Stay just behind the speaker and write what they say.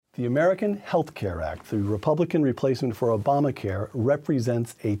The American Health Care Act, the Republican replacement for Obamacare,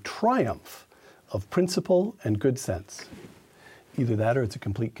 represents a triumph of principle and good sense. Either that or it's a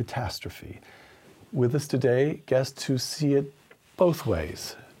complete catastrophe. With us today, guests who see it both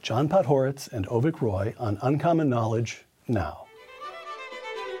ways. John Podhoretz and Avik Roy on Uncommon Knowledge now.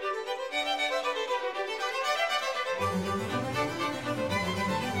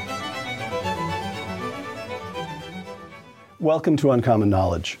 Welcome to Uncommon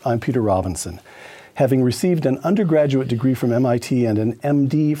Knowledge. I'm Peter Robinson. Having received an undergraduate degree from MIT and an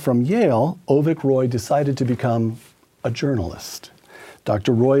MD from Yale, Avik Roy decided to become a journalist.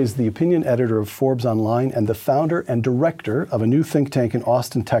 Dr. Roy is the opinion editor of Forbes Online and the founder and director of a new think tank in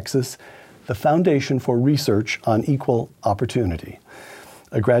Austin, Texas, the Foundation for Research on Equal Opportunity.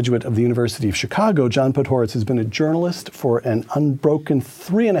 A graduate of the University of Chicago, John Podhoretz has been a journalist for an unbroken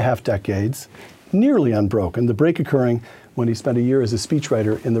 3.5 decades, nearly unbroken, the break occurring when he spent a year as a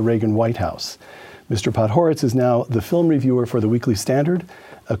speechwriter in the Reagan White House. Mr. Podhoretz is now the film reviewer for the Weekly Standard,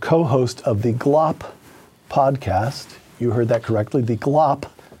 a co-host of the GLOP podcast, you heard that correctly, the GLOP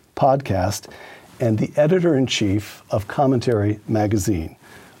podcast, and the editor-in-chief of Commentary magazine.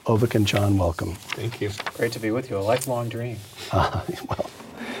 Avik and John, welcome. Thank you. Great to be with you. A lifelong dream. Well,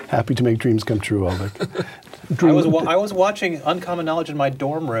 happy to make dreams come true, Avik. I was watching Uncommon Knowledge in my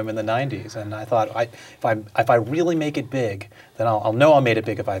dorm room in the 90s, and I thought, if I really make it big, then I'll know I made it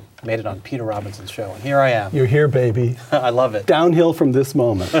big if I made it on Peter Robinson's show. And here I am. You're here, baby. I love it. Downhill from this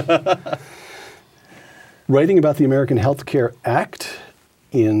moment. Writing about the American Health Care Act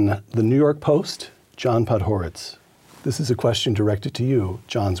in the New York Post, John Podhoretz. This is a question directed to you,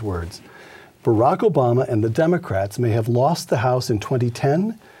 John's words. Barack Obama and the Democrats may have lost the House in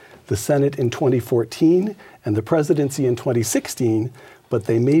 2010, the Senate in 2014, and the presidency in 2016, but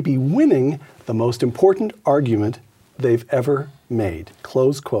they may be winning the most important argument they've ever made.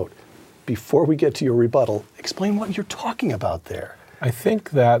 Close quote. Before we get to your rebuttal, explain what you're talking about there. I think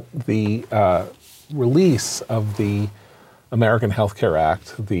that the release of the American Health Care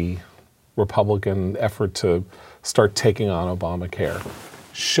Act, the Republican effort to start taking on Obamacare,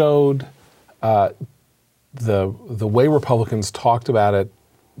 showed the way Republicans talked about it,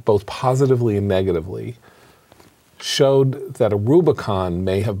 both positively and negatively, showed that a Rubicon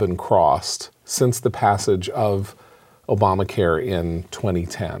may have been crossed since the passage of Obamacare in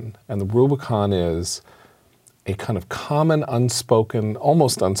 2010. And the Rubicon is a kind of common, unspoken,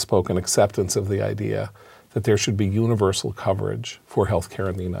 almost unspoken acceptance of the idea that there should be universal coverage for healthcare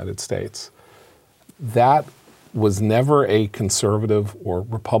in the United States. That was never a conservative or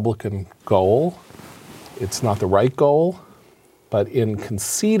Republican goal. It's not the right goal, but in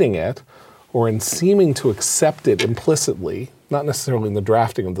conceding it, or in seeming to accept it implicitly, not necessarily in the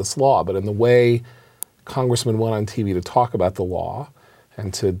drafting of this law, but in the way congressmen went on TV to talk about the law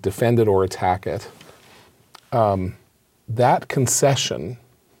and to defend it or attack it, that concession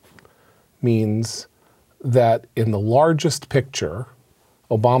means that in the largest picture,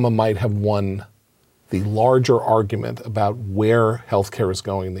 Obama might have won the larger argument about where healthcare is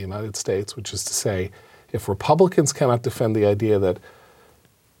going in the United States, which is to say, if Republicans cannot defend the idea that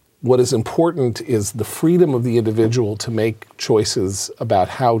what is important is the freedom of the individual to make choices about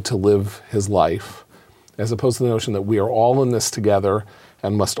how to live his life, as opposed to the notion that we are all in this together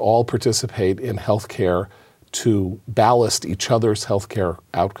and must all participate in healthcare to ballast each other's healthcare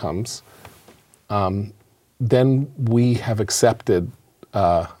outcomes, then we have accepted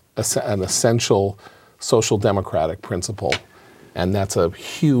an essential social democratic principle, and that's a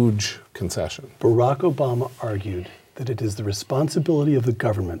huge concession. Barack Obama argued that it is the responsibility of the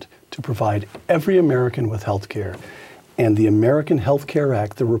government to provide every American with health care. And the American Health Care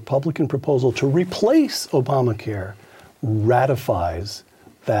Act, the Republican proposal to replace Obamacare, ratifies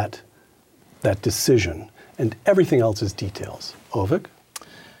that decision. And everything else is details. Avik?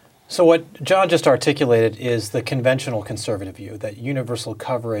 So what John just articulated is the conventional conservative view, that universal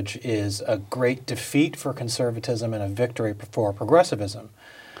coverage is a great defeat for conservatism and a victory for progressivism.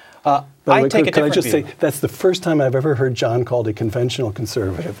 I take a different view. Can I just say, that's the first time I've ever heard John called a conventional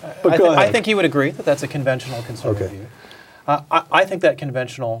conservative. But go ahead. I think he would agree that that's a conventional conservative view. I think that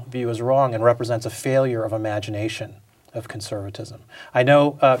conventional view is wrong and represents a failure of imagination of conservatism. I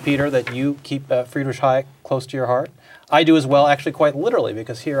know, Peter, that you keep Friedrich Hayek close to your heart. I do as well, actually quite literally,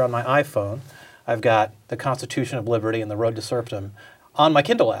 because here on my iPhone, I've got The Constitution of Liberty and The Road to Serfdom on my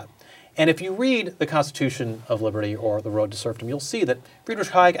Kindle app. And if you read The Constitution of Liberty or The Road to Serfdom, you'll see that Friedrich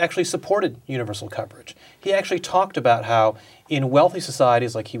Hayek actually supported universal coverage. He actually talked about how in wealthy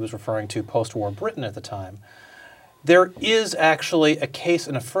societies, like he was referring to post-war Britain at the time, there is actually a case,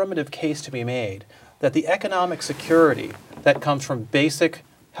 an affirmative case to be made that the economic security that comes from basic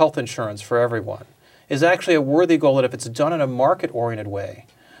health insurance for everyone is actually a worthy goal that if it's done in a market-oriented way,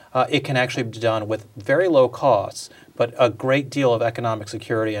 it can actually be done with very low costs, but a great deal of economic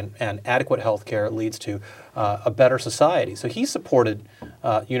security and adequate health care leads to a better society. So he supported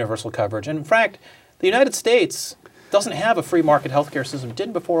universal coverage. And in fact, the United States doesn't have a free market health care system,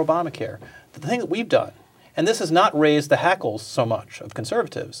 didn't before Obamacare. The thing that we've done, and this has not raised the hackles so much of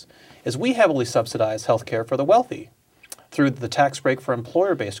conservatives, is we heavily subsidize health care for the wealthy through the tax break for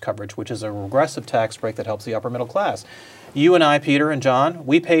employer-based coverage, which is a regressive tax break that helps the upper middle class. You and I, Peter and John,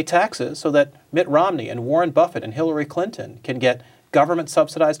 we pay taxes so that Mitt Romney and Warren Buffett and Hillary Clinton can get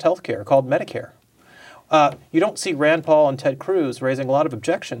government-subsidized health care called Medicare. You don't see Rand Paul and Ted Cruz raising a lot of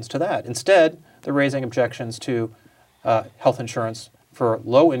objections to that. Instead, they're raising objections to health insurance for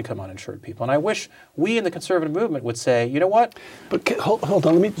low-income uninsured people. And I wish we in the conservative movement would say, you know what? But hold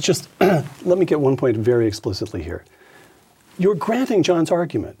on, let me just, let me get one point very explicitly here. You're granting John's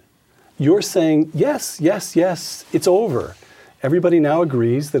argument. You're saying, yes, yes, yes, it's over. Everybody now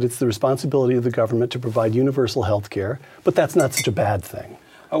agrees that it's the responsibility of the government to provide universal health care, but that's not such a bad thing.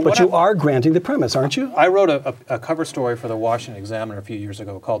 But you are granting the premise, aren't you? I wrote a cover story for the Washington Examiner a few years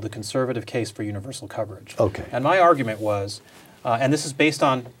ago called The Conservative Case for Universal Coverage. Okay. And my argument was, and this is based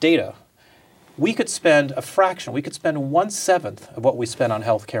on data, we could spend a fraction, we could spend 1/7 of what we spend on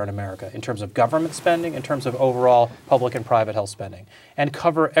health care in America in terms of government spending, in terms of overall public and private health spending, and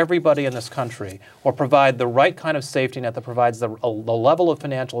cover everybody in this country or provide the right kind of safety net that provides the level of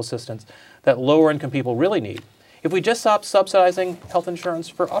financial assistance that lower income people really need. If we just stopped subsidizing health insurance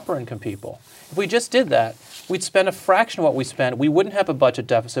for upper income people, if we just did that, we'd spend a fraction of what we spend. We wouldn't have a budget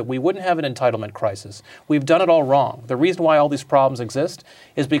deficit. We wouldn't have an entitlement crisis. We've done it all wrong. The reason why all these problems exist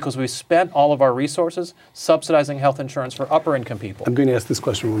is because we've spent all of our resources subsidizing health insurance for upper income people. I'm going to ask this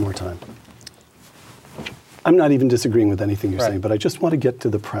question one more time. I'm not even disagreeing with anything you're saying, but I just want to get to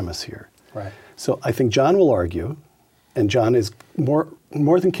the premise here. Right. So I think John will argue, and John is more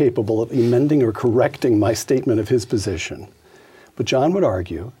than capable of amending or correcting my statement of his position. But John would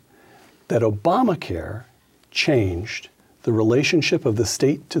argue that Obamacare changed the relationship of the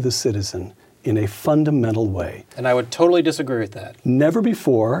state to the citizen in a fundamental way. And I would totally disagree with that. Never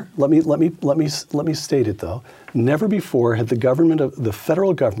before, let me state it though, never before had the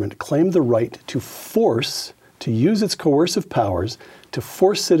federal government claimed the right to use its coercive powers to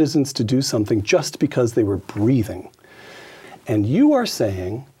force citizens to do something just because they were breathing. And you are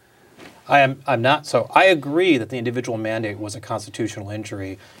saying... I'm not. So I agree that the individual mandate was a constitutional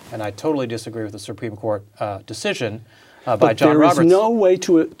injury, and I totally disagree with the Supreme Court decision by John Roberts. There is no way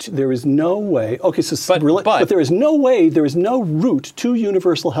there is no way, okay, so but there is no way, there is no route to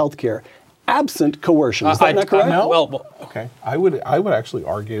universal health care absent coercion. Is that not correct? No. Well, okay. I would actually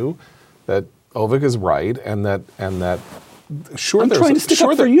argue that Avik is right, and that sure. I'm trying to stick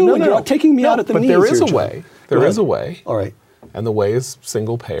up for you, and you're taking me out at the knees. But there is a way. There is a way. All right. And the way is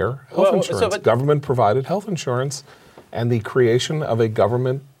single-payer health insurance, government-provided health insurance, and the creation of a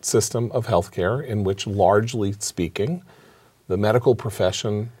government system of health care in which, largely speaking, the medical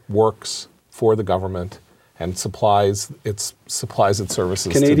profession works for the government and supplies its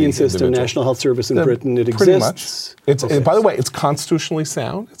services Canadian to the system, individual. National Health Service in Britain, it pretty exists. Much. And by the way, it's constitutionally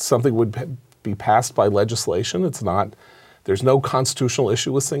sound. It's something that would be passed by legislation. It's not. There's no constitutional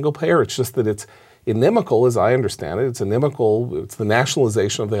issue with single-payer. It's just that it's inimical, as I understand it. It's inimical. It's the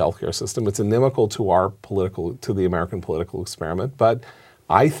nationalization of the healthcare system. It's inimical to the American political experiment. But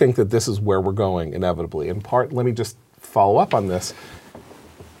I think that this is where we're going inevitably. In part, let me just follow up on this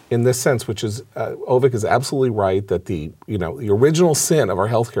in this sense, which is Avik is absolutely right that the original sin of our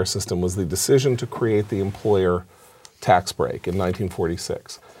healthcare system was the decision to create the employer tax break in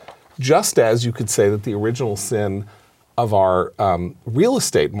 1946. Just as you could say that the original sin of our real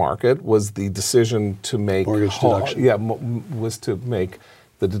estate market was the decision to make mortgage deduction. Was to make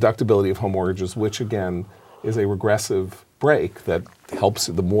the deductibility of home mortgages, which again is a regressive break that helps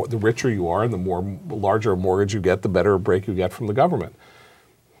the richer you are and the larger a mortgage you get, the better a break you get from the government.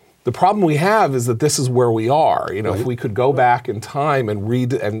 The problem we have is that this is where we are. Right. If we could go back in time and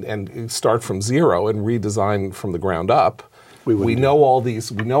and start from zero and redesign from the ground up, we know all these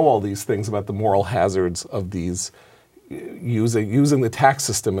things about the moral hazards of these. Using the tax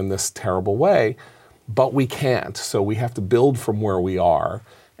system in this terrible way, but we can't. So we have to build from where we are.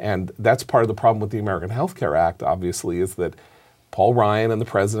 And that's part of the problem with the American Health Care Act, obviously, is that Paul Ryan and the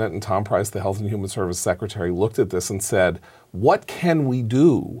president and Tom Price, the Health and Human Services Secretary, looked at this and said, what can we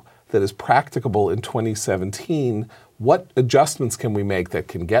do that is practicable in 2017? What adjustments can we make that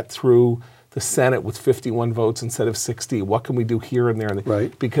can get through the Senate with 51 votes instead of 60? What can we do here and there?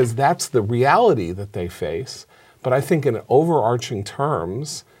 Right. Because that's the reality that they face. But I think in overarching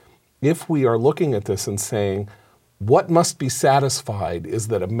terms, if we are looking at this and saying, what must be satisfied is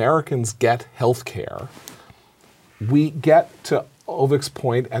that Americans get health care, we get to Avik's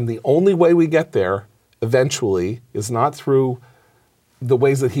point, and the only way we get there eventually is not through the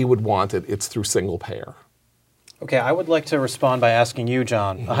ways that he would want it, it's through single payer. Okay, I would like to respond by asking you,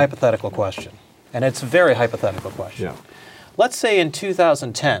 John, a hypothetical question. And it's a very hypothetical question. Yeah. Let's say in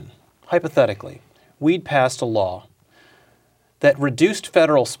 2010, hypothetically, we'd passed a law that reduced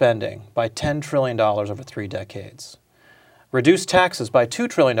federal spending by $10 trillion over 3 decades, reduced taxes by $2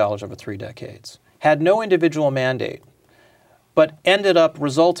 trillion over 3 decades, had no individual mandate, but ended up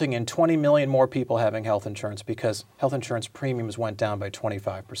resulting in 20 million more people having health insurance because health insurance premiums went down by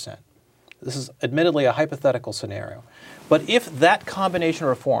 25%. This is admittedly a hypothetical scenario. But if that combination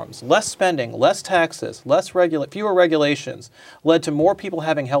of reforms, less spending, less taxes, fewer regulations, led to more people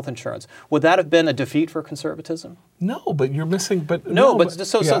having health insurance, would that have been a defeat for conservatism? No, but you're missing.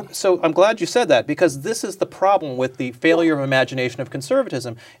 So I'm glad you said that, because this is the problem with the failure of imagination of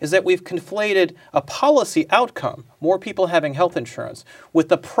conservatism, is that we've conflated a policy outcome, more people having health insurance, with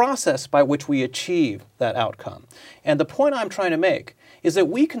the process by which we achieve that outcome. And the point I'm trying to make is that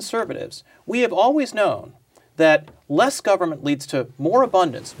we conservatives, we have always known that less government leads to more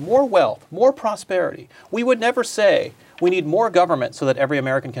abundance, more wealth, more prosperity. We would never say we need more government so that every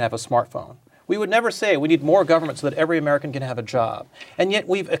American can have a smartphone. We would never say we need more government so that every American can have a job. And yet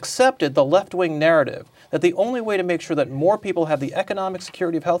we've accepted the left-wing narrative that the only way to make sure that more people have the economic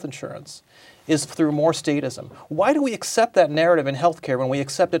security of health insurance is through more statism. Why do we accept that narrative in healthcare when we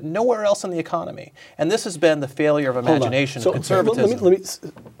accept it nowhere else in the economy? And this has been the failure of imagination of conservatism. Let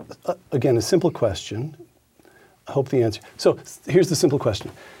me again, a simple question. I hope the answer. So here's the simple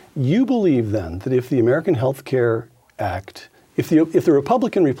question. You believe then that if the American Health Care Act, if the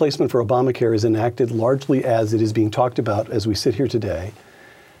Republican replacement for Obamacare is enacted largely as it is being talked about as we sit here today,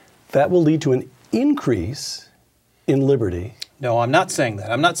 that will lead to an increase in liberty? No, I'm not saying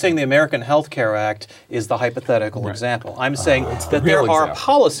that. I'm not saying the American Health Care Act is the hypothetical example. I'm saying that there are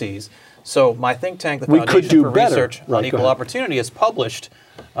policies. So my think tank, the Foundation for Research on Equal Opportunity, has published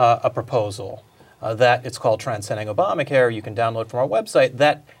a proposal that it's called Transcending Obamacare. You can download from our website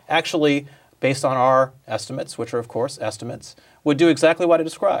that actually, based on our estimates, which are of course estimates, would do exactly what I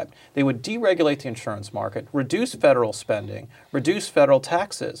described. They would deregulate the insurance market, reduce federal spending, reduce federal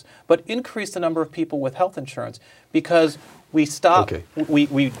taxes, but increase the number of people with health insurance, because we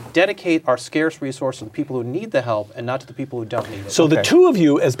we dedicate our scarce resources to the people who need the help and not to the people who don't need it. So the two of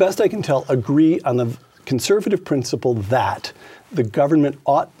you, as best I can tell, agree on the conservative principle that the government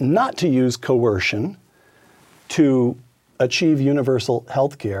ought not to use coercion to achieve universal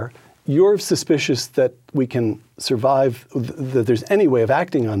health care. You're suspicious that we can survive, that there's any way of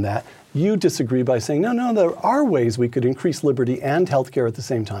acting on that. You disagree by saying, no, there are ways we could increase liberty and health care at the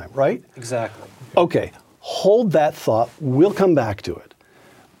same time, right? Exactly. Okay, hold that thought. We'll come back to it.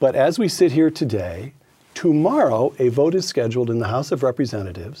 But as we sit here today, tomorrow a vote is scheduled in the House of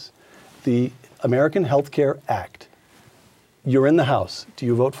Representatives, the American Health Care Act. You're in the House. Do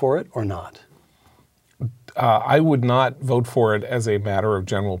you vote for it or not? I would not vote for it as a matter of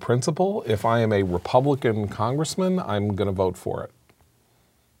general principle. If I am a Republican congressman, I'm going to vote for it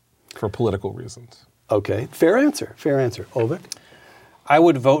for political reasons. Okay, fair answer, fair answer. Avik? I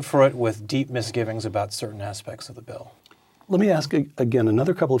would vote for it with deep misgivings about certain aspects of the bill. Let me ask again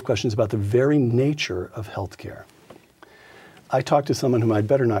another couple of questions about the very nature of health care. I talked to someone whom I'd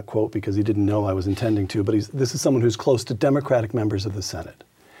better not quote because he didn't know I was intending to, but this is someone who's close to Democratic members of the Senate.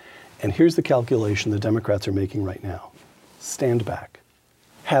 And here's the calculation the Democrats are making right now. Stand back.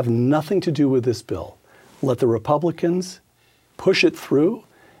 Have nothing to do with this bill. Let the Republicans push it through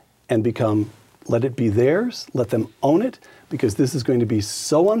and let it be theirs. Let them own it, because this is going to be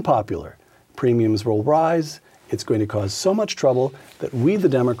so unpopular. Premiums will rise. It's going to cause so much trouble that we, the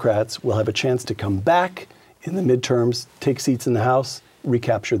Democrats, will have a chance to come back in the midterms, take seats in the House,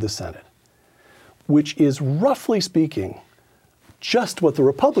 recapture the Senate. Which is, roughly speaking, just what the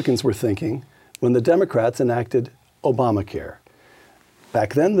Republicans were thinking when the Democrats enacted Obamacare.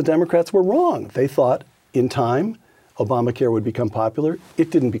 Back then, the Democrats were wrong. They thought, in time, Obamacare would become popular.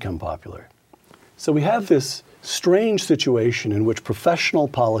 It didn't become popular. So we have this strange situation in which professional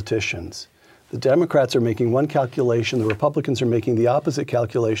politicians, the Democrats are making one calculation, the Republicans are making the opposite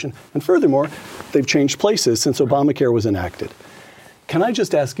calculation, and furthermore, they've changed places since Obamacare was enacted. Can I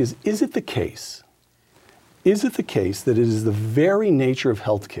just ask, is it the case? Is it the case that it is the very nature of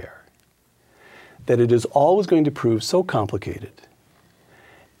health care that it is always going to prove so complicated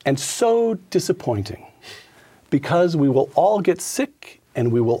and so disappointing, because we will all get sick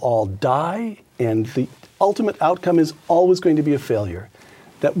and we will all die, and the ultimate outcome is always going to be a failure.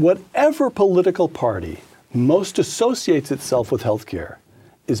 That whatever political party most associates itself with healthcare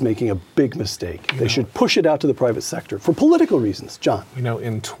is making a big mistake. They should push it out to the private sector for political reasons. John.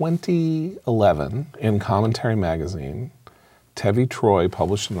 In 2011, in Commentary magazine, Tevi Troy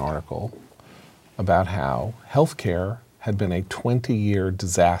published an article about how healthcare had been a 20-year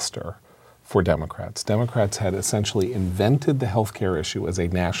disaster for Democrats. Democrats had essentially invented the healthcare issue as a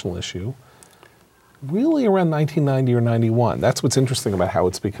national issue really around 1990 or 91. That's what's interesting about how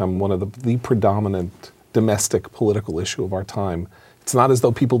it's become one of the predominant domestic political issue of our time. It's not as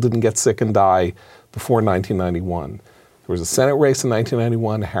though people didn't get sick and die before 1991. There was a Senate race in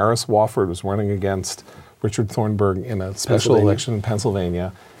 1991. Harris Wofford was running against Richard Thornburg in a special election in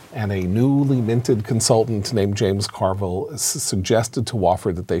Pennsylvania, and a newly minted consultant named James Carville suggested to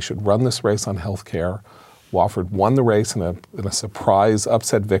Wofford that they should run this race on health care. Wofford won the race in a surprise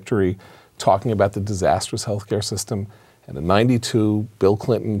upset victory, talking about the disastrous healthcare system. And in 92, Bill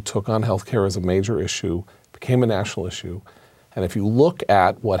Clinton took on healthcare as a major issue, became a national issue. And if you look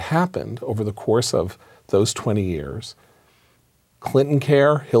at what happened over the course of those 20 years, Clinton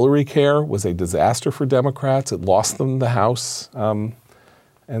care, Hillary care was a disaster for Democrats. It lost them the House and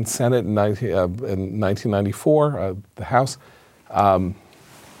Senate in 1994, the House. The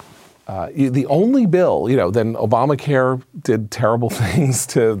only bill, then Obamacare did terrible things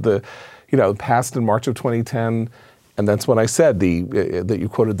to the, passed in March of 2010. And that's when I said that you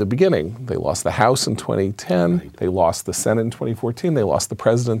quoted at the beginning. They lost the House in 2010. Right. They lost the Senate in 2014. They lost the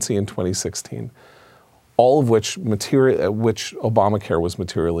presidency in 2016. All of which Obamacare was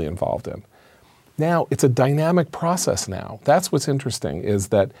materially involved in. Now, it's a dynamic process now. That's what's interesting, is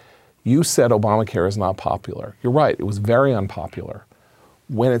that you said Obamacare is not popular. You're right, it was very unpopular.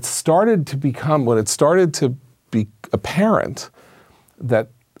 When it started to be apparent that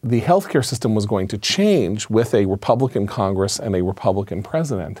the healthcare system was going to change with a Republican Congress and a Republican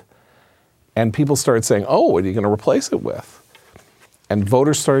president, and people started saying, oh, what are you going to replace it with? And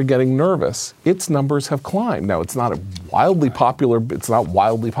voters started getting nervous. Its numbers have climbed. Now, it's not wildly popular,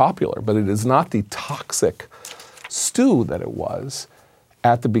 but it is not the toxic stew that it was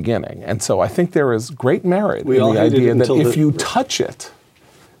at the beginning. And so I think there is great merit in the idea that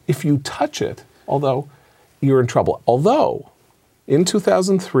if you touch it, although you're in trouble. Although, in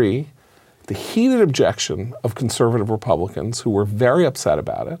 2003, the heated objection of conservative Republicans who were very upset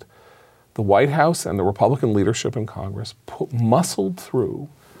about it, the White House and the Republican leadership in Congress muscled through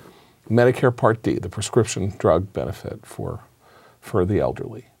Medicare Part D, the prescription drug benefit for the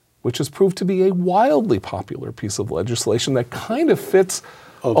elderly, which has proved to be a wildly popular piece of legislation that kind of fits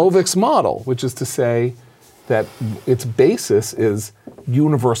Avik's model, which is to say that its basis is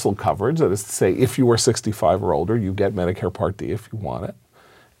universal coverage. That is to say, if you are 65 or older, you get Medicare Part D if you want it.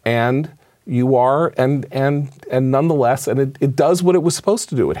 And you are, and nonetheless, and it does what it was supposed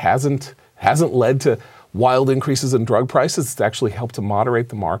to do. It hasn't led to wild increases in drug prices. It's actually helped to moderate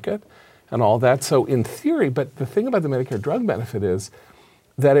the market and all that. So in theory, but the thing about the Medicare drug benefit is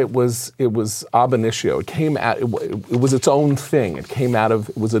that it was ab initio. It came out, it was its own thing.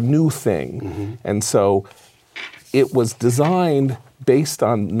 It was a new thing. Mm-hmm. And so it was designed based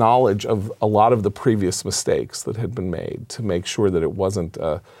on knowledge of a lot of the previous mistakes that had been made to make sure that it wasn't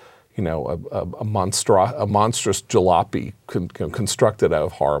a monstrous jalopy constructed out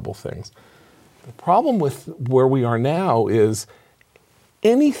of horrible things. The problem with where we are now is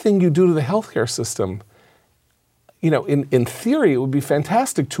anything you do to the healthcare system, in theory, it would be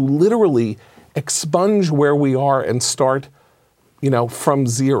fantastic to literally expunge where we are and start, from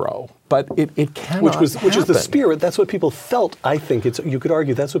zero. But it cannot Which is the spirit. That's what people felt, I think. You could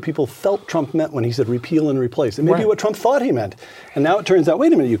argue that's what people felt Trump meant when he said repeal and replace. It may be what Trump thought he meant. And now it turns out,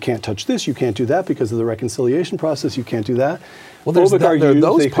 wait a minute, you can't touch this, you can't do that because of the reconciliation process, you can't do that. Well, Avik argued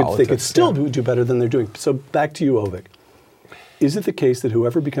they could still do better than they're doing. So back to you, Avik. Is it the case that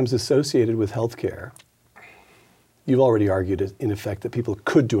whoever becomes associated with healthcare, you've already argued, in effect, that people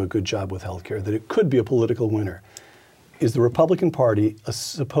could do a good job with healthcare, that it could be a political winner? Is the Republican Party,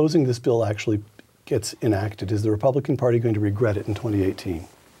 supposing this bill actually gets enacted, is the Republican Party going to regret it in 2018?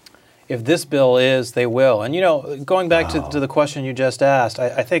 If this bill is, they will. And going back to the question you just asked,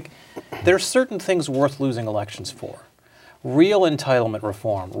 I think there's certain things worth losing elections for. Real entitlement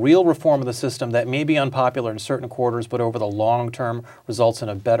reform, real reform of the system that may be unpopular in certain quarters, but over the long term results in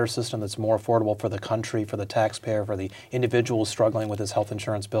a better system that's more affordable for the country, for the taxpayer, for the individual struggling with his health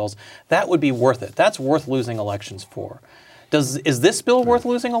insurance bills. That would be worth it. That's worth losing elections for. Is this bill worth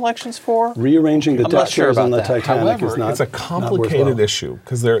losing elections for? Rearranging the deck chairs on the Titanic is not. It's a complicated issue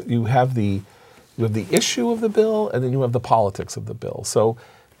because you have the issue of the bill and then you have the politics of the bill. So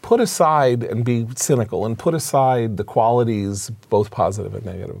put aside and be cynical and put aside the qualities, both positive and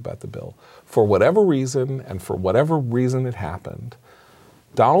negative, about the bill. For whatever reason, and for whatever reason it happened,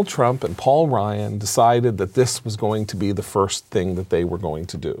 Donald Trump and Paul Ryan decided that this was going to be the first thing that they were going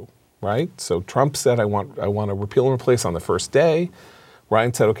to do, right? So Trump said, I want to repeal and replace on the first day.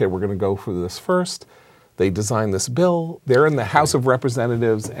 Ryan said, okay, we're going to go for this first. They designed this bill. They're in the House of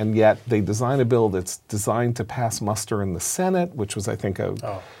Representatives, and yet they design a bill that's designed to pass muster in the Senate, which was, I think, I don't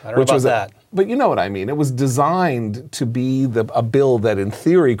know about that. But you know what I mean. It was designed to be a bill that, in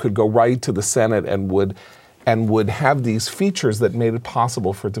theory, could go right to the Senate and would have these features that made it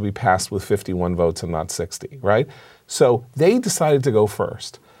possible for it to be passed with 51 votes and not 60, right? So they decided to go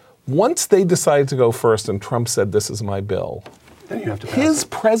first. Once they decided to go first, and Trump said, "This is my bill," then you have to pass his it.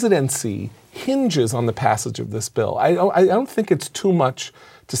 Presidency hinges on the passage of this bill. I don't think it's too much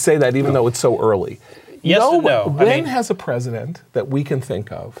to say that, even though it's so early. Yes and no. When has a president that we can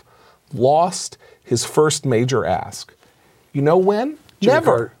think of lost his first major ask? You know when? Jimmy Never.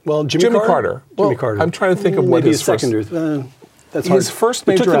 Carter. Well, Jimmy Carter. Well, Jimmy Carter. I'm trying to think of what Maybe his a first... second. That's hard. His first It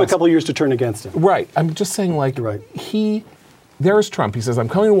major took him a ask. couple of years to turn against him. Right. I'm just saying, like, Right. there's Trump. He says, I'm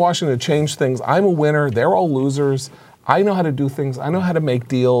coming to Washington to change things. I'm a winner. They're all losers. I know how to do things. I know how to make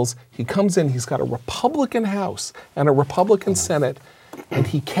deals. He comes in. He's got a Republican House and a Republican Senate, and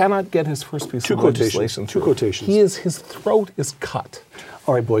he cannot get his first piece of legislation through. Two quotations. His throat is cut.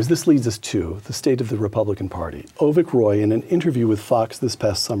 All right, boys, this leads us to the state of the Republican Party. Avik Roy, in an interview with Fox this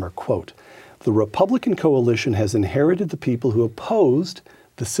past summer, quote, "The Republican coalition has inherited the people who opposed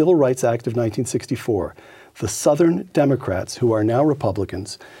the Civil Rights Act of 1964, the Southern Democrats, who are now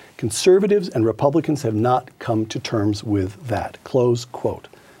Republicans. Conservatives and Republicans have not come to terms with that," close quote.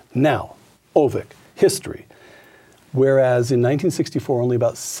 Now, Avik, history. Whereas in 1964, only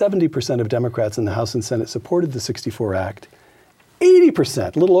about 70% of Democrats in the House and Senate supported the 64 Act,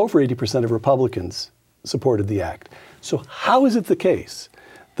 80%, a little over 80% of Republicans supported the act. So how is it the case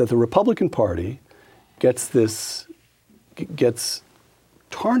that the Republican Party gets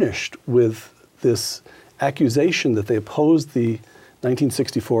tarnished with this accusation that they opposed the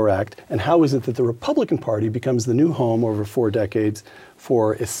 1964 Act, and how is it that the Republican Party becomes the new home over 4 decades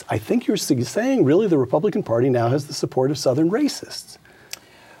for, I think you're saying really the Republican Party now has the support of Southern racists?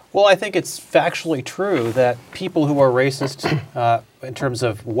 Well, I think it's factually true that people who are racist, in terms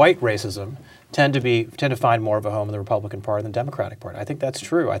of white racism, tend to find more of a home in the Republican Party than the Democratic Party. I think that's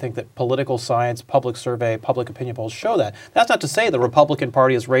true. I think that political science, public survey, public opinion polls show that. That's not to say the Republican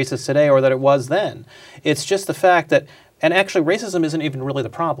Party is racist today or that it was then. It's just the fact that, and actually racism isn't even really the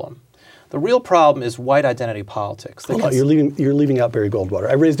problem. The real problem is white identity politics. Hold on, you're leaving out Barry Goldwater.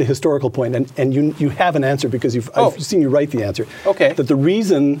 I raised a historical point, and you have an answer because I've seen you write the answer. Okay. That the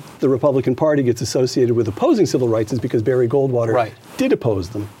reason the Republican Party gets associated with opposing civil rights is because Barry Goldwater did oppose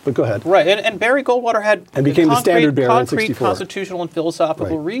them. But go ahead. Right, and Barry Goldwater had and became the standard bearer in concrete 64. Constitutional and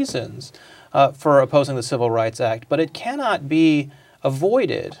philosophical reasons for opposing the Civil Rights Act, but it cannot be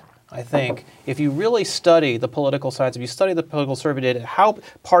avoided. I think if you really study the political science, if you study the political survey data, how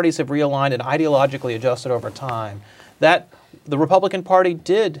parties have realigned and ideologically adjusted over time, that the Republican Party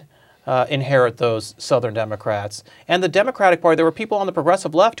did inherit those Southern Democrats. And the Democratic Party, there were people on the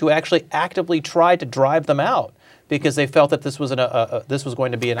progressive left who actually actively tried to drive them out because they felt that this was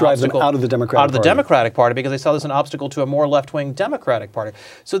going to be an obstacle them out of the Democratic Party because they saw this as an obstacle to a more left-wing Democratic Party.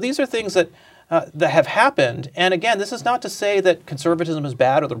 So these are things that have happened. And again, this is not to say that conservatism is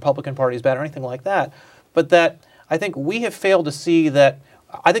bad or the Republican Party is bad or anything like that, but that I think we have failed to see that.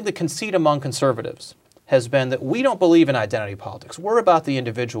 I think the conceit among conservatives has been that we don't believe in identity politics. We're about the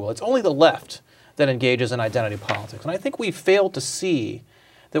individual. It's only the left that engages in identity politics. And I think we've failed to see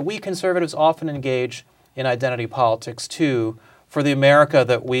that we conservatives often engage in identity politics too, for the America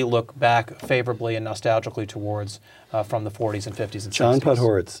that we look back favorably and nostalgically towards from the 40s and 50s and 60s. John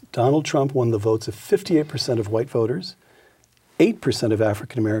Podhoretz, Donald Trump won the votes of 58% of white voters, 8% of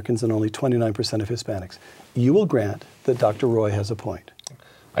African Americans, and only 29% of Hispanics. You will grant that Dr. Roy has a point.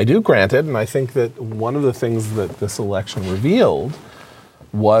 I do grant it, and I think that one of the things that this election revealed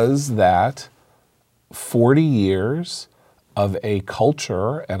was that 40 years of a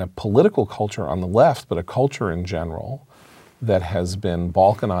culture and a political culture on the left, but a culture in general, that has been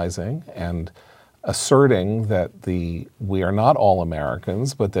balkanizing and asserting that we are not all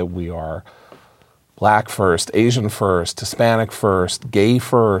Americans, but that we are Black first, Asian first, Hispanic first, gay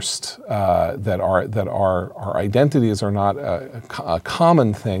first, that our identities are not a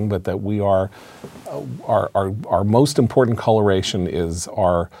common thing, but that we are our most important coloration is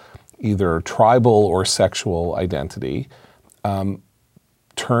our either tribal or sexual identity.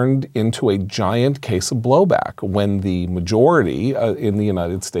 turned into a giant case of blowback when the majority in the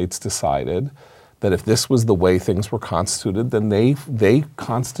United States decided that if this was the way things were constituted, then they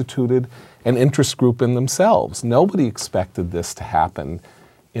constituted an interest group in themselves. Nobody expected this to happen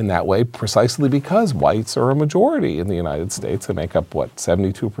in that way, precisely because whites are a majority in the United States. They make up,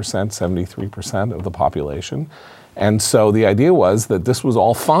 72%, 73% of the population. And so the idea was that this was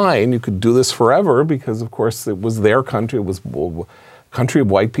all fine. You could do this forever because, of course, it was their country. It was a country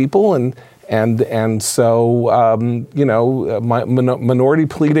of white people. And so, minority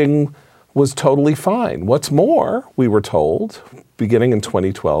pleading was totally fine. What's more, we were told, beginning in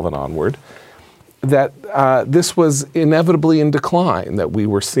 2012 and onward, that this was inevitably in decline, that we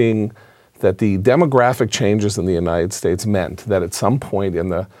were seeing that the demographic changes in the United States meant that at some point in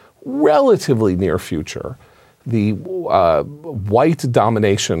the relatively near future, the white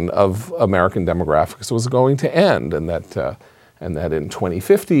domination of American demographics was going to end, and that in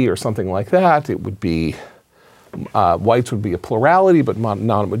 2050 or something like that, it would be whites would be a plurality but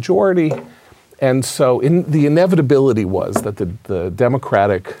not a majority. And so the inevitability was that the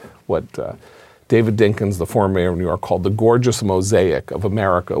Democratic, David Dinkins, the former mayor of New York, called the gorgeous mosaic of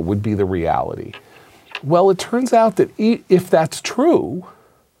America would be the reality. Well, it turns out that if that's true,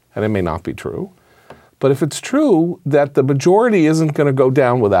 and it may not be true, but if it's true that the majority isn't going to go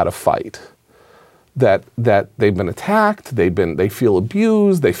down without a fight, that they've been attacked, they feel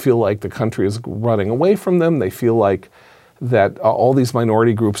abused, they feel like the country is running away from them, they feel like that all these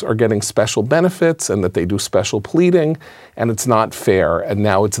minority groups are getting special benefits and that they do special pleading, and it's not fair, and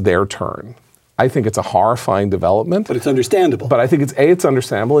now it's their turn. I think it's a horrifying development. But it's understandable. But I think it's A, it's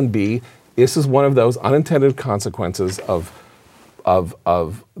understandable, and B, this is one of those unintended consequences of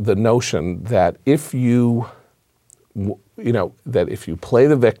the notion that if you play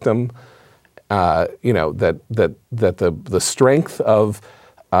the victim, that the strength of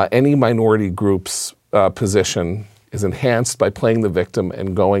any minority group's position is enhanced by playing the victim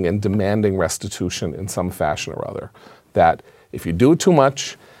and going and demanding restitution in some fashion or other. That if you do it too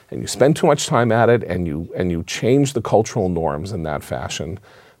much and you spend too much time at it and you change the cultural norms in that fashion,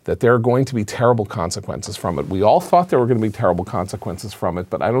 that there are going to be terrible consequences from it. We all thought there were going to be terrible consequences from it,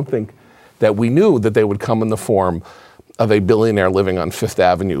 but I don't think that we knew that they would come in the form of a billionaire living on Fifth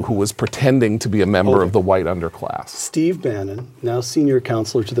Avenue who was pretending to be a member of the white underclass. Steve Bannon, now senior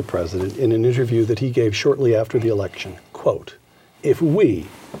counselor to the president, in an interview that he gave shortly after the election, quote, "If we,"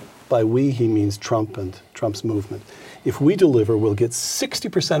 by we he means Trump and Trump's movement, "if we deliver, we'll get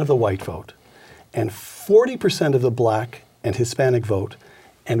 60% of the white vote and 40% of the black and Hispanic vote,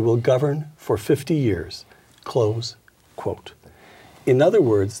 and will govern for 50 years, close quote. In other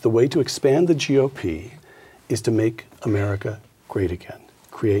words, the way to expand the GOP is to make America great again.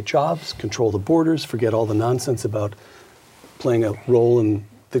 Create jobs, control the borders, forget all the nonsense about playing a role in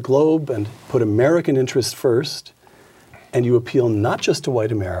the globe, and put American interests first, and you appeal not just to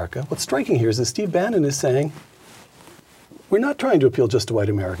white America. What's striking here is that Steve Bannon is saying, we're not trying to appeal just to white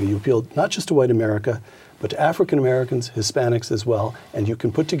America. You appeal not just to white America, but to African Americans, Hispanics as well, and you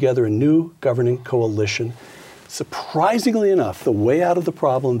can put together a new governing coalition. Surprisingly enough, the way out of the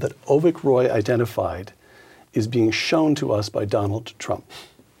problem that Avik Roy identified is being shown to us by Donald Trump.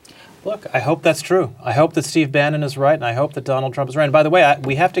 Look, I hope that's true. I hope that Steve Bannon is right, and I hope that Donald Trump is right. And by the way,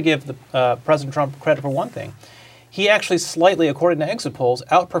 we have to give President Trump credit for one thing. He actually slightly, according to exit polls,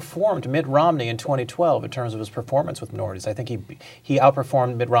 outperformed Mitt Romney in 2012 in terms of his performance with minorities. I think he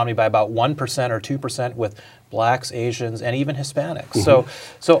outperformed Mitt Romney by about 1% or 2% with blacks, Asians, and even Hispanics. Mm-hmm.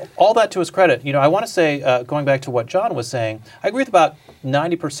 So all that to his credit. I want to say, going back to what John was saying, I agree with about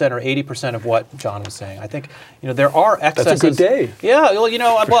 90% or 80% of what John was saying. I think there are excesses. That's a good day. Yeah,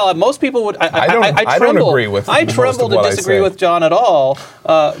 well, most people would. I don't agree with. I tremble to disagree with John at all.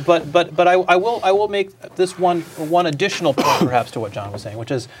 But I will make this one additional point, perhaps, to what John was saying,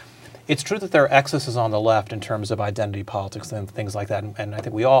 which is, it's true that there are excesses on the left in terms of identity politics and things like that, and I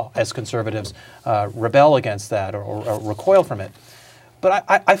think we all, as conservatives, rebel against that or recoil from it. But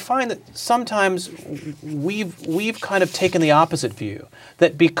I find that sometimes we've kind of taken the opposite view,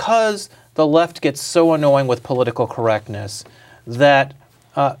 that because the left gets so annoying with political correctness, that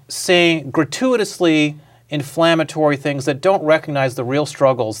saying gratuitously inflammatory things that don't recognize the real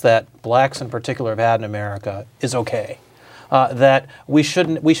struggles that blacks in particular have had in America is okay. That we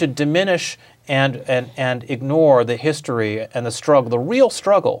should diminish and ignore the history and the struggle, the real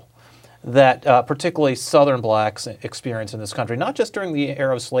struggle that particularly Southern blacks experience in this country, not just during the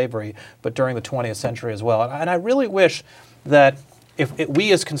era of slavery, but during the 20th century as well. And I really wish that if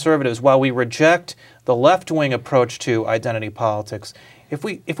we as conservatives, while we reject the left-wing approach to identity politics, if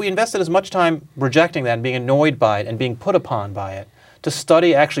we invested as much time rejecting that and being annoyed by it and being put upon by it, to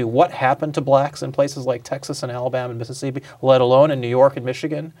study actually what happened to blacks in places like Texas and Alabama and Mississippi, let alone in New York and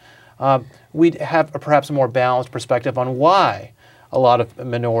Michigan, we'd have perhaps a more balanced perspective on why a lot of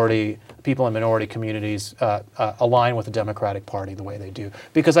people in minority communities align with the Democratic Party the way they do.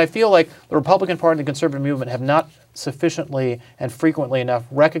 Because I feel like the Republican Party and the conservative movement have not sufficiently and frequently enough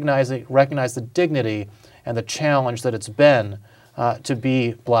recognized the dignity and the challenge that it's been to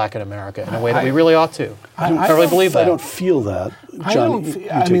be black in America in a way that we really ought to. I really believe that. I don't feel that. John,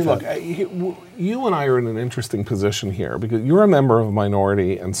 look, you and I are in an interesting position here because you're a member of a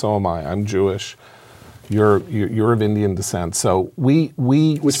minority and so am I. I'm Jewish. You're of Indian descent, so which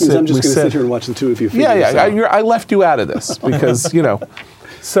means I'm just going to sit here and watch the two of you. I left you out of this because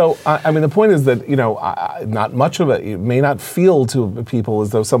So the point is that not much of it may not feel to people as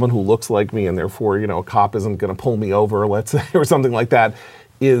though someone who looks like me and therefore a cop isn't going to pull me over, let's say, or something like that,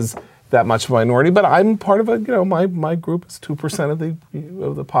 is that much of a minority. But I'm part of my group is 2%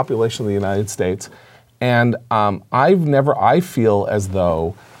 of the population of the United States, and I feel as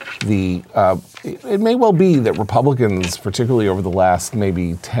though it may well be that Republicans, particularly over the last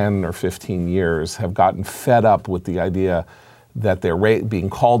maybe 10 or 15 years, have gotten fed up with the idea that they're being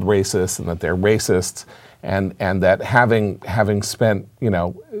called racist and that they're racists, and that having spent,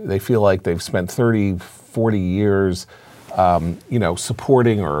 they feel like they've spent 30, 40 years,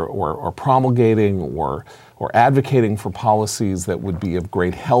 supporting or promulgating or advocating for policies that would be of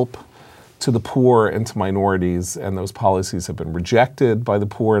great help to the poor and to minorities, and those policies have been rejected by the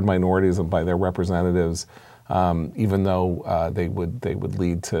poor and minorities and by their representatives, even though they would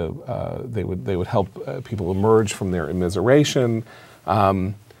lead to they would help people emerge from their immiseration.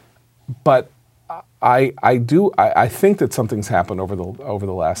 But I think that something's happened over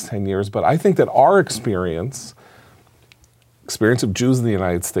the last 10 years. But I think that our experience of Jews in the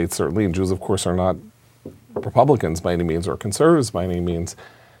United States, certainly, and Jews of course are not Republicans by any means or conservatives by any means,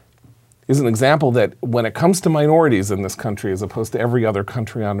 is an example that when it comes to minorities in this country, as opposed to every other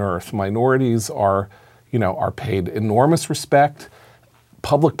country on earth, minorities are paid enormous respect.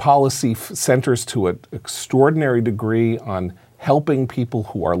 Public policy centers to an extraordinary degree on helping people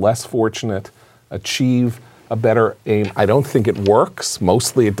who are less fortunate achieve a better aim. I don't think it works.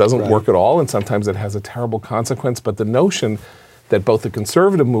 Mostly it doesn't work at all, and sometimes it has a terrible consequence. But the notion that both the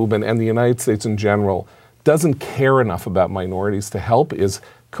conservative movement and the United States in general doesn't care enough about minorities to help is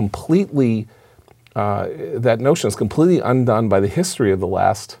completely, that notion is completely undone by the history of the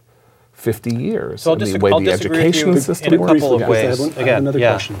last 50 years. So I'll the way the education system in a couple works. of ways. Again,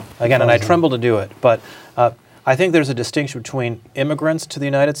 and I tremble to do it, but I think there's a distinction between immigrants to the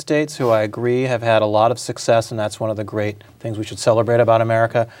United States, who I agree have had a lot of success, and that's one of the great things we should celebrate about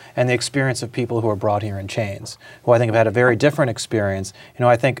America, and the experience of people who are brought here in chains, who I think have had a very different experience.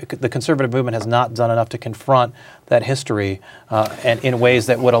 I think the conservative movement has not done enough to confront that history and in ways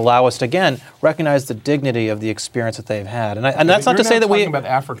that would allow us to, again, recognize the dignity of the experience that they've had. And that's not to say that we're talking about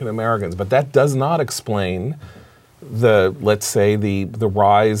African Americans, but that does not explain the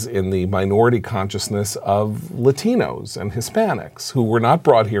rise in the minority consciousness of Latinos and Hispanics who were not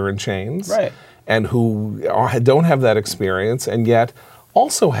brought here in chains, and who don't have that experience, and yet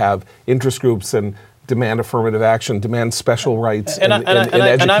also have interest groups and demand affirmative action, demand special rights in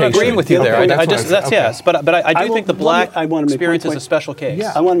education. And I'm agreeing with you there. Yes, but I do think the black experience is a special case.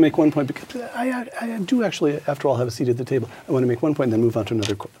 Yeah, I want to make one point because I do actually, after all, have a seat at the table. I want to make one point and then move on to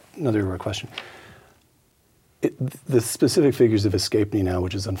another question. The specific figures have escaped me now,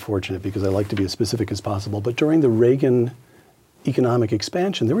 which is unfortunate because I like to be as specific as possible. But during the Reagan economic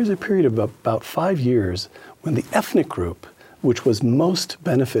expansion, there was a period of about 5 years when the ethnic group, which was most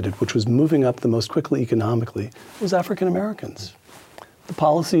benefited, which was moving up the most quickly economically, was African Americans. The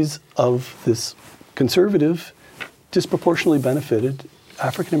policies of this conservative disproportionately benefited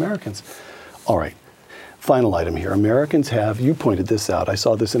African Americans. All right. Final item here. Americans have, you pointed this out, I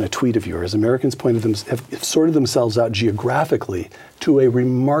saw this in a tweet of yours, Americans have sorted themselves out geographically to a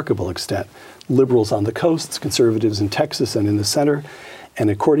remarkable extent. Liberals on the coasts, conservatives in Texas and in the center.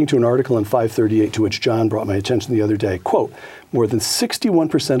 And according to an article in 538 to which John brought my attention the other day, quote, more than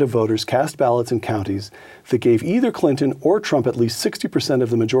 61% of voters cast ballots in counties that gave either Clinton or Trump at least 60%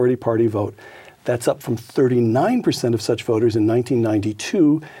 of the majority party vote. That's up from 39% of such voters in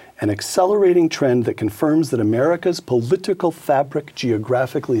 1992, an accelerating trend that confirms that America's political fabric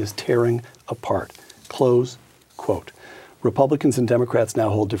geographically is tearing apart. Close quote. Republicans and Democrats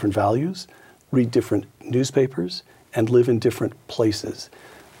now hold different values, read different newspapers, and live in different places.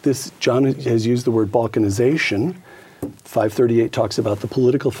 John has used the word balkanization. 538 talks about the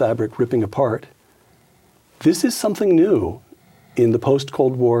political fabric ripping apart. This is something new in the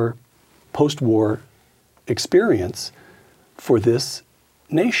post-war experience, for this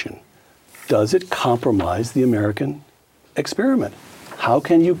nation? Does it compromise the American experiment? How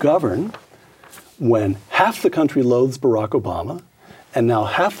can you govern when half the country loathes Barack Obama and now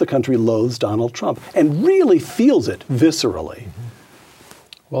half the country loathes Donald Trump and really feels it viscerally?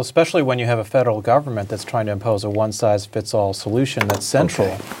 Well, especially when you have a federal government that's trying to impose a one-size-fits-all solution that's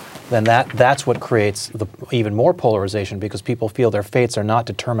central, then that's what creates even more polarization, because people feel their fates are not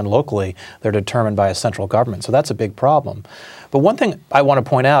determined locally, they're determined by a central government. So that's a big problem. But one thing I want to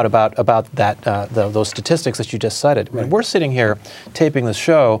point out about that those statistics that you just cited, I mean, we're sitting here taping this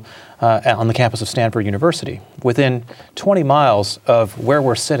show on the campus of Stanford University. Within 20 miles of where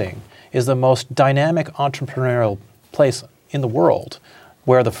we're sitting is the most dynamic entrepreneurial place in the world,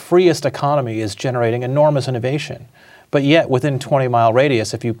 where the freest economy is generating enormous innovation. But yet, within 20-mile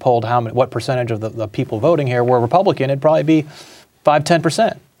radius, if you polled what percentage of the people voting here were Republican, it'd probably be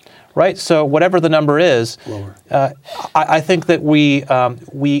 5-10%, right? So whatever the number is, I think that we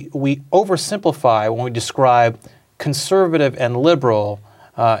oversimplify when we describe conservative and liberal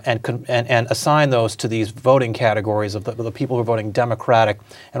and assign those to these voting categories of the people who are voting Democratic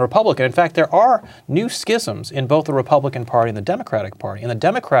and Republican. In fact, there are new schisms in both the Republican Party and the Democratic Party. In the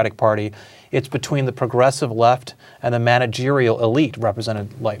Democratic Party, it's between the progressive left and the managerial elite,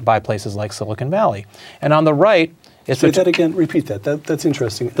 represented by places like Silicon Valley. And on the right, it's... Say that again. Repeat that. That's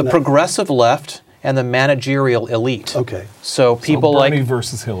interesting. The progressive left and the managerial elite. Okay. So people like... Bernie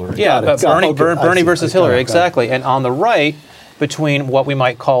versus Hillary. Yeah, Bernie versus Hillary, exactly. Got it. And on the right, between what we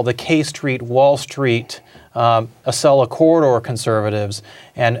might call the K Street, Wall Street, Acela corridor conservatives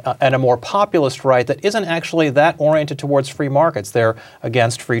and a more populist right that isn't actually that oriented towards free markets. They're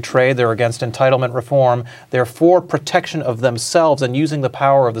against free trade, they're against entitlement reform, they're for protection of themselves and using the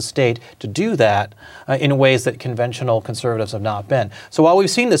power of the state to do that in ways that conventional conservatives have not been. So while we've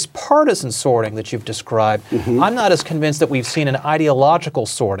seen this partisan sorting that you've described, I'm not as convinced that we've seen an ideological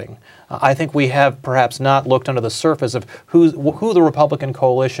sorting. I think we have perhaps not looked under the surface of who the Republican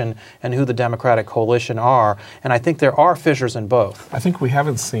coalition and who the Democratic coalition are, and I think there are fissures in both. I think we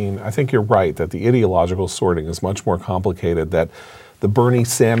haven't seen, I think you're right, that the ideological sorting is much more complicated, that the Bernie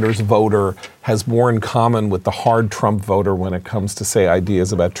Sanders voter has more in common with the hard Trump voter when it comes to, say,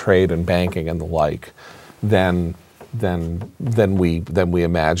 ideas about trade and banking and the like than we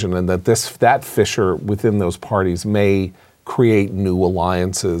imagine, and that fissure within those parties may create new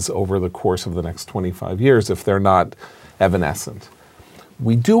alliances over the course of the next 25 years if they're not evanescent.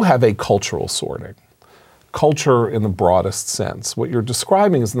 We do have a cultural sorting. Culture in the broadest sense. What you're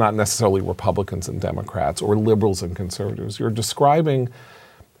describing is not necessarily Republicans and Democrats or liberals and conservatives. You're describing,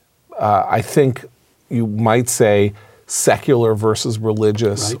 I think you might say, secular versus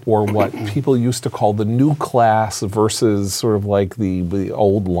religious, or what people used to call the new class versus sort of like the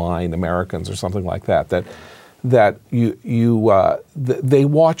old line Americans or something like that. That they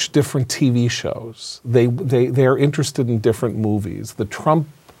watch different TV shows. They're interested in different movies. The Trump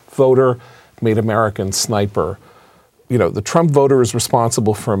voter made American Sniper. The Trump voter is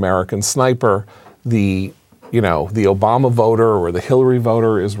responsible for American Sniper. The Obama voter or the Hillary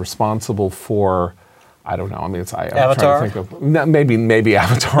voter is responsible for, I don't know. I mean, I'm Avatar? trying to think of maybe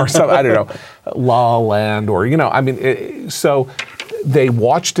Avatar or something. I don't know, La La Land or so they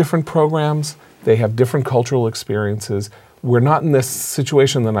watch different programs. They have different cultural experiences. We're not in this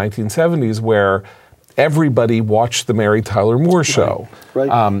situation in the 1970s where everybody watched the Mary Tyler Moore Show. Right.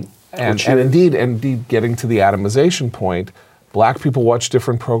 And indeed, getting to the atomization point, black people watch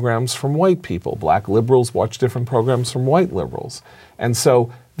different programs from white people. Black liberals watch different programs from white liberals. And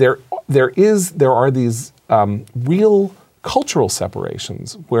so there are these real cultural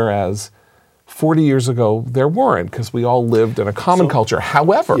separations, whereas 40 years ago there weren't, because we all lived in a common culture.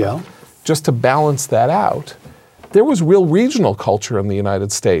 However, just to balance that out, there was real regional culture in the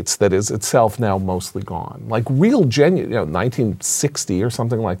United States that is itself now mostly gone. Like real genuine, 1960 or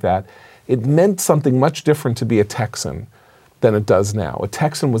something like that, it meant something much different to be a Texan than it does now. A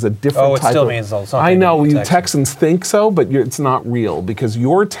Texan was a different type of... Oh, it still means something. I know, you Texans think so, but it's not real, because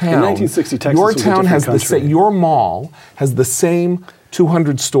your town... In 1960, Texas was a different country. Your mall has the same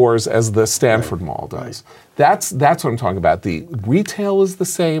 200 stores as the Stanford Mall does. That's what I'm talking about. The retail is the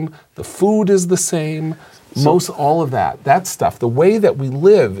same, the food is the same, all of that stuff. The way that we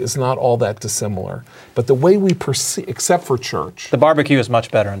live is not all that dissimilar, but the way we perceive, except for church. The barbecue is much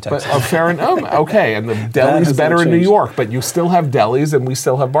better in Texas. But, fair enough. Okay, and the deli's better in New York, but you still have delis and we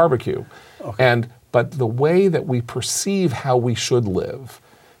still have barbecue. Okay. But the way that we perceive how we should live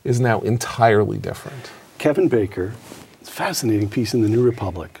is now entirely different. Kevin Baker, fascinating piece in the New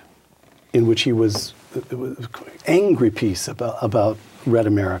Republic, in which he was angry piece about Red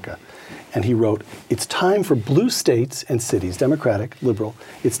America. And he wrote, "It's time for blue states and cities, Democratic, liberal,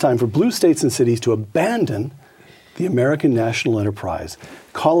 it's time for blue states and cities to abandon the American national enterprise.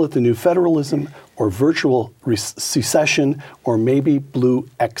 Call it the new federalism or virtual secession or maybe blue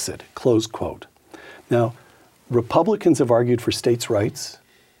exit," close quote. Now, Republicans have argued for states' rights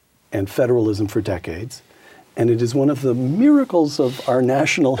and federalism for decades, and it is one of the miracles of our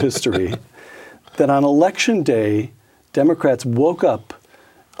national history that on election day, Democrats woke up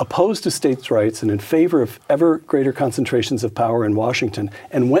opposed to states' rights and in favor of ever greater concentrations of power in Washington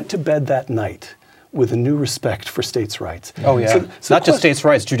and went to bed that night with a new respect for states' rights. Oh, yeah. So not just states'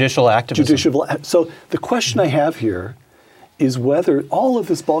 rights, judicial activism. So the question I have here is whether all of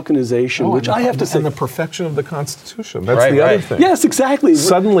this balkanization, which I have to say... And the perfection of the Constitution. That's the other thing. Yes, exactly.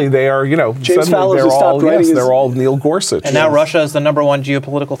 Suddenly they are, James Fallows has stopped writing they're all Neil Gorsuch. And now Russia is the #1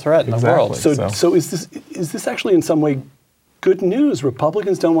 geopolitical threat in the world. So is this actually in some way good news?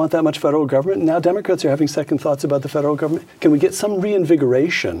 Republicans don't want that much federal government. Now Democrats are having second thoughts about the federal government. Can we get some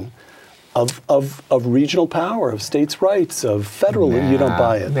reinvigoration of regional power, of states' rights, of federal? You don't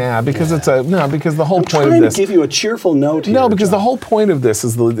buy it. Because because the whole point of this. I'm trying to give you a cheerful note here. No, because John. the whole point of this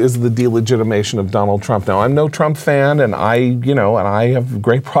is the delegitimation of Donald Trump. Now, I'm no Trump fan, and I have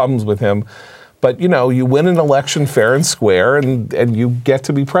great problems with him. But, you win an election fair and square, and you get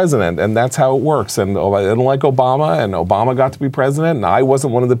to be president, and that's how it works. And I didn't like Obama, and Obama got to be president, and I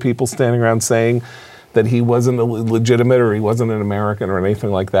wasn't one of the people standing around saying that he wasn't legitimate or he wasn't an American or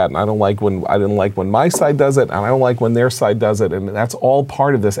anything like that. And I didn't like when my side does it, and I don't like when their side does it. And that's all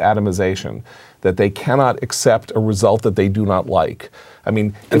part of this atomization, that they cannot accept a result that they do not like. I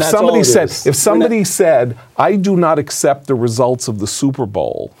mean, if somebody said, "I do not accept the results of the Super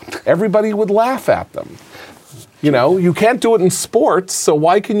Bowl," everybody would laugh at them. You can't do it in sports, so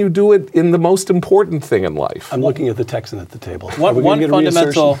why can you do it in the most important thing in life? I'm looking at the Texan at the table. One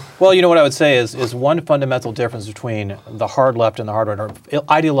fundamental, what I would say is one fundamental difference between the hard left and the hard right, or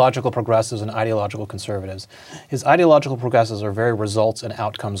ideological progressives and ideological conservatives, is ideological progressives are very results and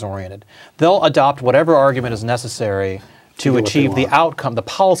outcomes oriented. They'll adopt whatever argument is necessary to achieve the outcome, the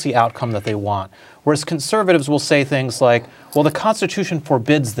policy outcome that they want. Whereas conservatives will say things like, well, the Constitution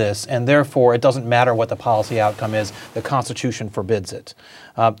forbids this, and therefore it doesn't matter what the policy outcome is, the Constitution forbids it.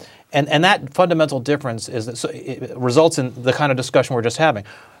 And that fundamental difference is that it results in the kind of discussion we're just having.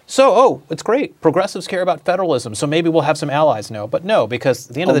 So, it's great. Progressives care about federalism, so maybe we'll have some allies. No, but no, because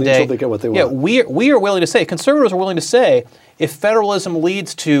at the end of the day, they get what they want. we are willing to say, conservatives are willing to say, if federalism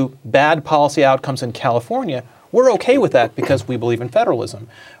leads to bad policy outcomes in California, we're okay with that because we believe in federalism.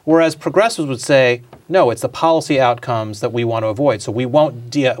 Whereas progressives would say, no, it's the policy outcomes that we want to avoid. So we won't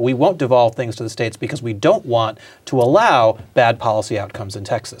devolve things to the states because we don't want to allow bad policy outcomes in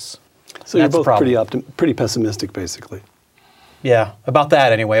Texas. So you're both pretty pessimistic, basically. Yeah, about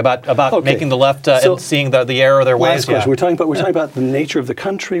that anyway. About making the left and seeing the error of their ways. Last question. We're talking about the nature of the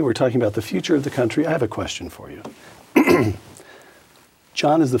country. We're talking about the future of the country. I have a question for you.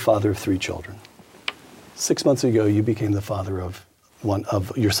 John is the father of 3 children. 6 months ago, you became the father of one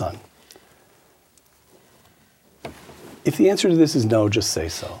of your son. If the answer to this is no, just say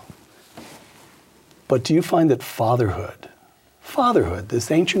so. But do you find that fatherhood,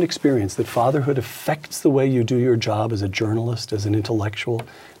 this ancient experience, that fatherhood affects the way you do your job as a journalist, as an intellectual?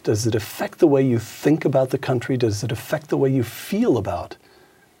 Does it affect the way you think about the country? Does it affect the way you feel about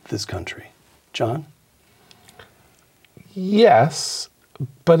this country? John? Yes,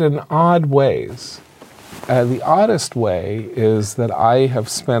 but in odd ways. The oddest way is that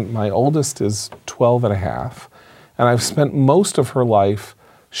my oldest is 12 and a half, and I've spent most of her life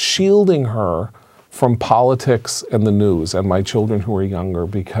shielding her from politics and the news and my children who are younger,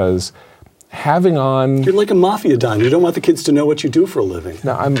 because having on... You're like a mafia don. You don't want the kids to know what you do for a living.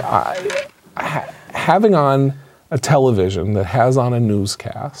 No, having on a television that has on a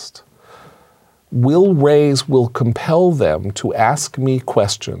newscast will compel them to ask me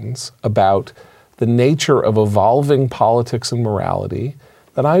questions about the nature of evolving politics and morality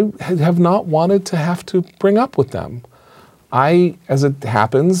that I have not wanted to have to bring up with them. I, as it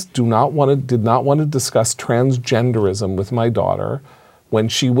happens, did not want to discuss transgenderism with my daughter when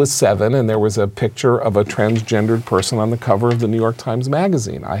she was 7 and there was a picture of a transgendered person on the cover of the New York Times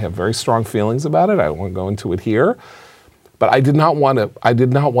Magazine. I have very strong feelings about it. I won't go into it here. But I did not want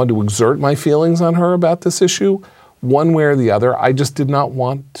to exert my feelings on her about this issue one way or the other. I just did not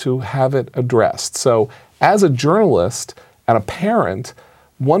want to have it addressed. So as a journalist and a parent,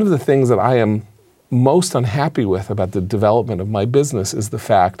 one of the things that I am most unhappy with about the development of my business is the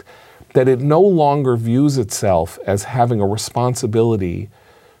fact that it no longer views itself as having a responsibility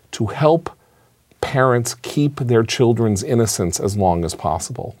to help parents keep their children's innocence as long as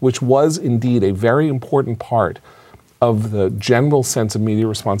possible, which was indeed a very important part of the general sense of media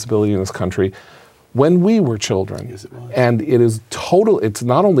responsibility in this country when we were children. Yes, it was. And it is total, it's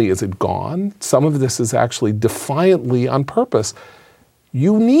not only is it gone, some of this is actually defiantly on purpose.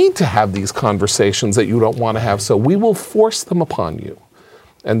 You need to have these conversations that you don't want to have, so we will force them upon you.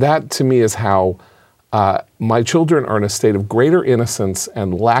 And that, to me, is how my children are in a state of greater innocence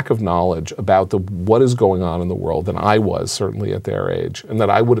and lack of knowledge about what is going on in the world than I was, certainly at their age, and that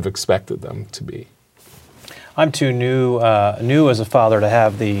I would have expected them to be. I'm too new as a father to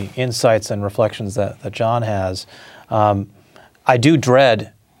have the insights and reflections that John has. I do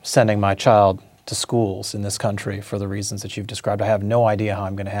dread sending my child to schools in this country for the reasons that you've described. I have no idea how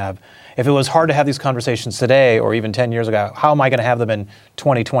I'm going to have. If it was hard to have these conversations today or even 10 years ago, how am I going to have them in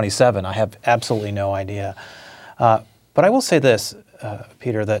 2027? I have absolutely no idea. But I will say this,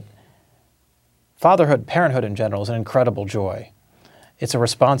 Peter, that fatherhood, parenthood in general, is an incredible joy. It's a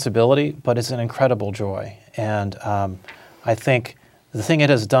responsibility, but it's an incredible joy. And I think the thing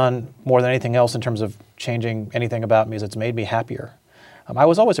it has done more than anything else in terms of changing anything about me is it's made me happier. I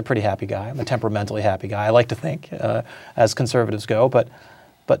was always a pretty happy guy. I'm a temperamentally happy guy, I like to think, as conservatives go. But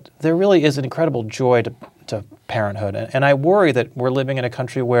there really is an incredible joy to parenthood. And I worry that we're living in a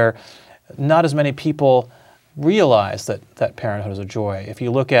country where not as many people realize that parenthood is a joy. If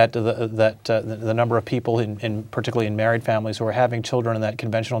you look at the number of people, particularly in married families, who are having children in that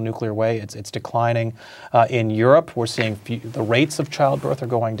conventional nuclear way, it's declining. In Europe, we're seeing the rates of childbirth are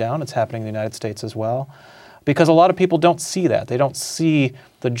going down. It's happening in the United States as well. Because a lot of people don't see that. They don't see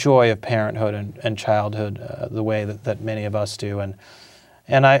the joy of parenthood and childhood the way that many of us do.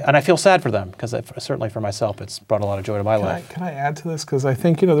 And I feel sad for them, because certainly for myself, it's brought a lot of joy to my life. Can I add to this? Because I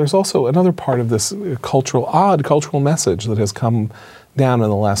think, there's also another part of this odd cultural message that has come down in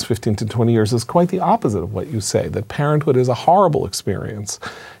the last 15 to 20 years is quite the opposite of what you say, that parenthood is a horrible experience.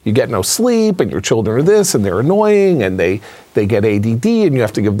 You get no sleep, and your children are this, and they're annoying, and they get ADD, and you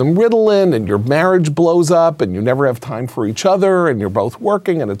have to give them Ritalin, and your marriage blows up, and you never have time for each other, and you're both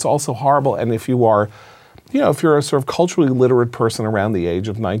working, and it's also horrible. And if you are, if you're a sort of culturally literate person around the age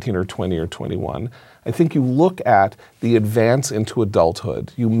of 19 or 20 or 21, I think you look at the advance into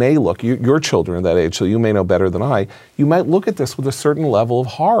adulthood. You may look, your children are that age, so you may know better than I. You might look at this with a certain level of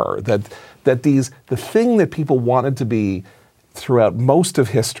horror, that the thing that people wanted to be throughout most of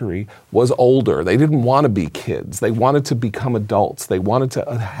history was older. They didn't want to be kids. They wanted to become adults. They wanted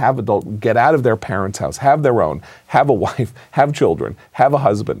to get out of their parents' house, have their own, have a wife, have children, have a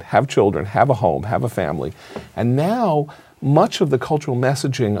husband, have children, have a home, have a family. And now, much of the cultural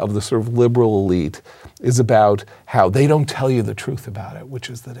messaging of the sort of liberal elite is about how they don't tell you the truth about it, which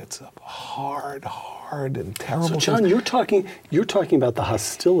is that it's a hard and terrible. So, John, you're talking about the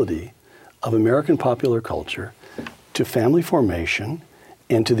hostility of American popular culture to family formation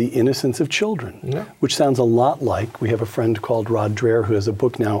and to the innocence of children, which sounds a lot like, we have a friend called Rod Dreher who has a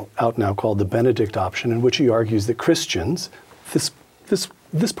book out now called The Benedict Option, in which he argues that Christians,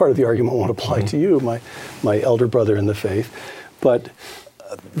 this part of the argument won't apply to you, my elder brother in the faith, but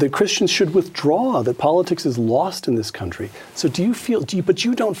that Christians should withdraw, that politics is lost in this country. So but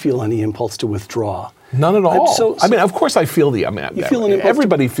you don't feel any impulse to withdraw. None at all. I mean, of course I feel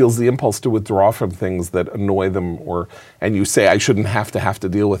everybody feels the impulse to withdraw from things that annoy them, and you say, I shouldn't have to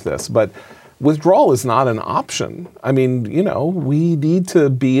deal with this. But withdrawal is not an option. I mean, we need to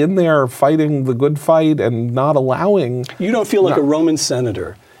be in there fighting the good fight and not allowing. You don't feel like a Roman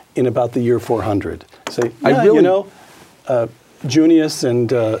senator in about the year 400. Say, Junius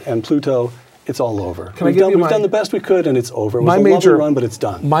and Pluto, it's all over. We've done the best we could, and it's over. It was a lovely run, but it's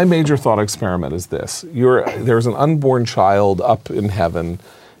done. My major thought experiment is this. There's an unborn child up in heaven,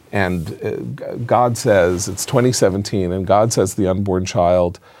 and God says, it's 2017, and God says to the unborn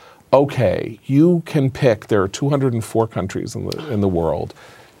child, okay, you can pick, there are 204 countries in the world.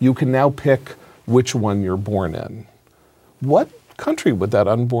 You can now pick which one you're born in. What country would that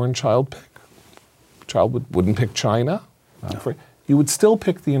unborn child pick? Child wouldn't pick China. No. You would still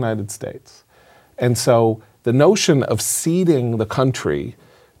pick the United States. And so the notion of ceding the country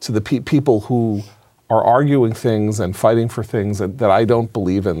to the people who are arguing things and fighting for things that I don't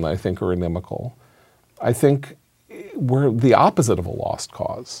believe in, that I think are inimical, I think we're the opposite of a lost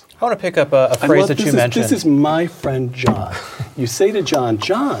cause. I want to pick up a phrase that you mentioned. This is my friend John. You say to John,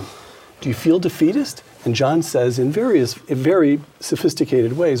 do you feel defeatist? And John says in very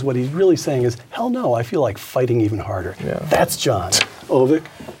sophisticated ways, what he's really saying is, hell no, I feel like fighting even harder. Yeah. That's John. Avik?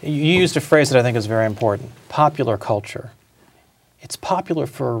 You used a phrase that I think is very important, popular culture. It's popular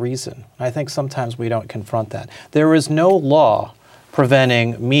for a reason. I think sometimes we don't confront that. There is no law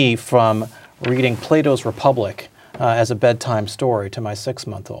preventing me from reading Plato's Republic as a bedtime story to my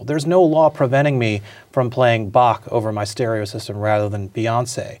 6-month-old. There's no law preventing me from playing Bach over my stereo system rather than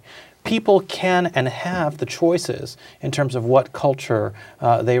Beyonce. People can and have the choices in terms of what culture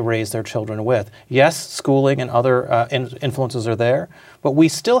they raise their children with. Yes, schooling and other influences are there, but we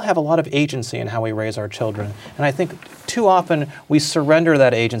still have a lot of agency in how we raise our children. And I think too often we surrender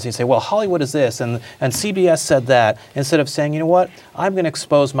that agency and say, well, Hollywood is this, and CBS said that, instead of saying, you know what, I'm going to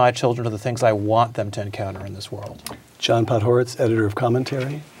expose my children to the things I want them to encounter in this world. John Podhoretz, editor of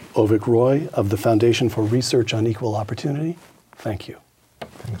Commentary. Avik Roy of the Foundation for Research on Equal Opportunity. Thank you.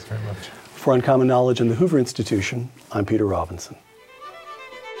 Thanks very much. For Uncommon Knowledge and the Hoover Institution, I'm Peter Robinson.